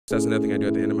That's another thing I do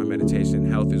at the end of my meditation.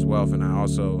 Health is wealth, and I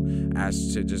also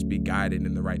ask to just be guided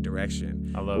in the right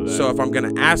direction. I love that. So if I'm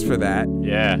going to ask for that,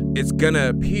 yeah, it's going to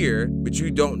appear, but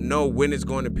you don't know when it's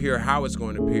going to appear, how it's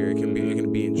going to appear. It can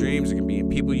be in dreams, it can be in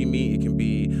people you meet, it can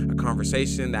be a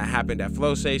conversation that happened at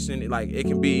Flow Station, like it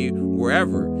can be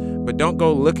wherever. But don't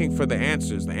go looking for the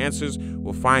answers. The answers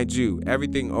will find you.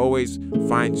 Everything always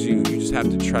finds you. You just have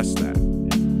to trust that.